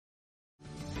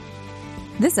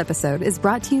This episode is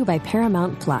brought to you by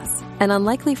Paramount Plus. An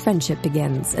unlikely friendship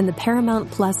begins in the Paramount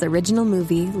Plus original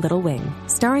movie Little Wing,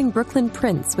 starring Brooklyn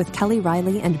Prince with Kelly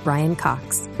Riley and Brian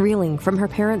Cox. Reeling from her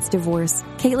parents' divorce,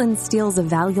 Caitlin steals a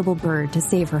valuable bird to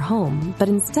save her home, but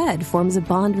instead forms a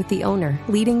bond with the owner,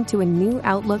 leading to a new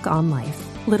outlook on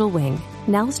life. Little Wing,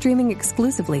 now streaming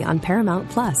exclusively on Paramount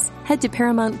Plus. Head to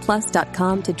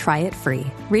ParamountPlus.com to try it free.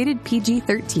 Rated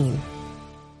PG-13.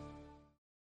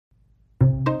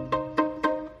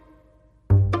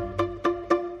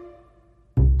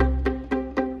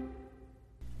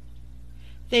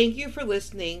 Thank you for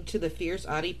listening to the Fierce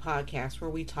Oddie podcast, where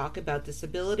we talk about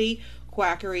disability,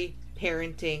 quackery,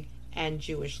 parenting, and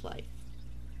Jewish life.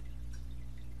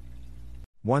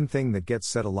 One thing that gets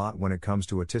said a lot when it comes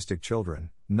to autistic children: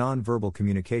 nonverbal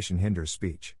communication hinders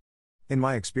speech. In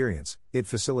my experience, it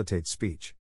facilitates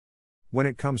speech. When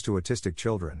it comes to autistic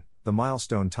children, the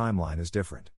milestone timeline is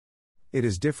different. It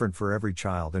is different for every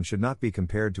child and should not be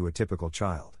compared to a typical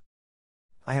child.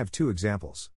 I have two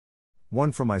examples.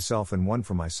 One for myself and one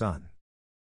for my son.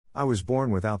 I was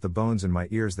born without the bones in my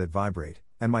ears that vibrate,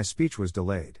 and my speech was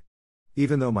delayed.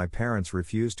 Even though my parents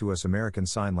refused to us American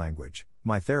Sign Language,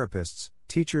 my therapists,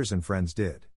 teachers and friends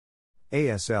did.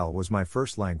 ASL was my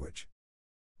first language.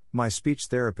 My speech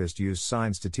therapist used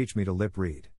signs to teach me to lip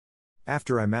read.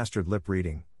 After I mastered lip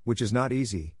reading, which is not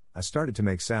easy, I started to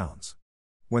make sounds.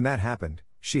 When that happened,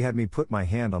 she had me put my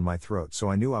hand on my throat so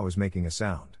I knew I was making a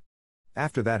sound.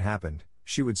 After that happened,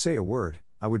 she would say a word,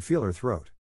 I would feel her throat.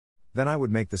 Then I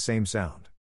would make the same sound.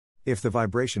 If the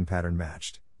vibration pattern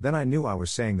matched, then I knew I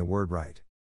was saying the word right.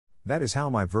 That is how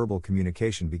my verbal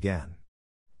communication began.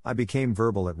 I became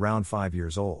verbal at around 5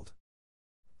 years old.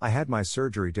 I had my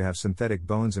surgery to have synthetic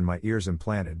bones in my ears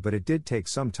implanted, but it did take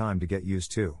some time to get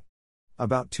used to.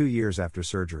 About 2 years after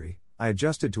surgery, I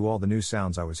adjusted to all the new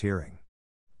sounds I was hearing.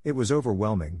 It was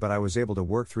overwhelming, but I was able to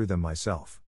work through them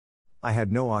myself. I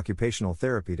had no occupational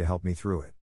therapy to help me through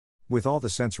it. With all the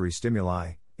sensory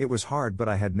stimuli, it was hard, but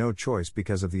I had no choice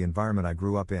because of the environment I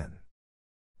grew up in.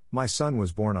 My son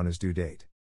was born on his due date.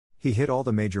 He hit all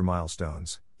the major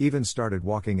milestones, even started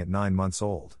walking at 9 months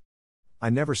old. I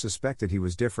never suspected he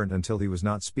was different until he was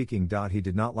not speaking. He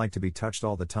did not like to be touched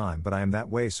all the time, but I am that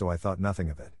way, so I thought nothing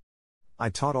of it.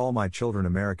 I taught all my children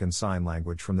American Sign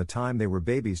Language from the time they were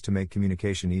babies to make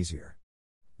communication easier.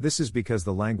 This is because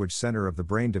the language center of the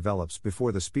brain develops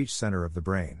before the speech center of the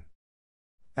brain.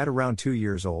 At around 2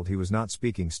 years old, he was not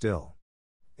speaking still.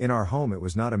 In our home, it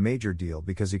was not a major deal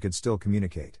because he could still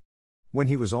communicate. When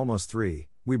he was almost 3,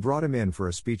 we brought him in for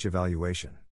a speech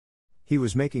evaluation. He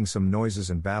was making some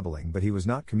noises and babbling, but he was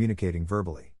not communicating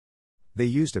verbally. They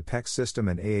used a PEC system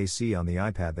and AAC on the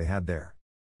iPad they had there.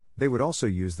 They would also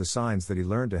use the signs that he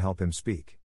learned to help him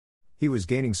speak. He was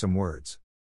gaining some words.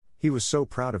 He was so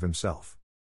proud of himself.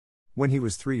 When he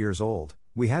was 3 years old,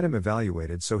 we had him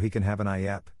evaluated so he can have an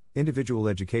IEP, individual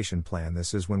education plan.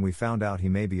 This is when we found out he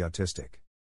may be autistic.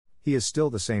 He is still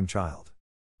the same child.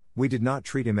 We did not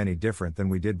treat him any different than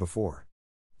we did before.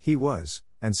 He was,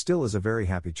 and still is, a very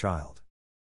happy child.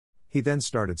 He then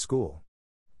started school.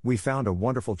 We found a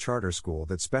wonderful charter school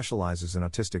that specializes in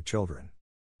autistic children.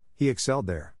 He excelled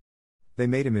there. They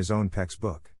made him his own PECS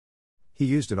book. He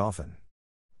used it often.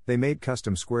 They made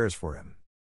custom squares for him.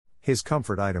 His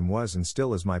comfort item was and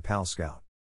still is my pal Scout.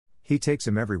 He takes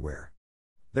him everywhere.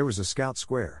 There was a Scout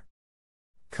square.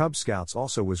 Cub Scouts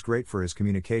also was great for his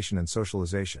communication and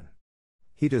socialization.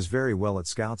 He does very well at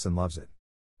Scouts and loves it.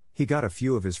 He got a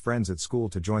few of his friends at school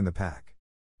to join the pack.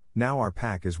 Now our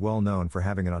pack is well known for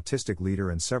having an autistic leader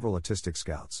and several autistic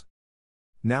Scouts.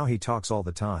 Now he talks all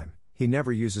the time. He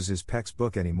never uses his PECS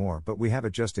book anymore, but we have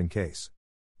it just in case.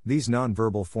 These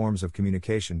nonverbal forms of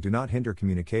communication do not hinder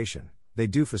communication. They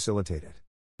do facilitate it.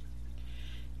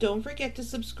 Don't forget to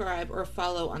subscribe or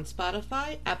follow on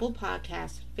Spotify, Apple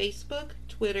Podcasts, Facebook,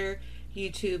 Twitter,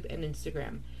 YouTube, and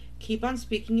Instagram. Keep on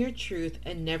speaking your truth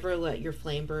and never let your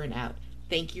flame burn out.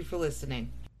 Thank you for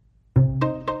listening.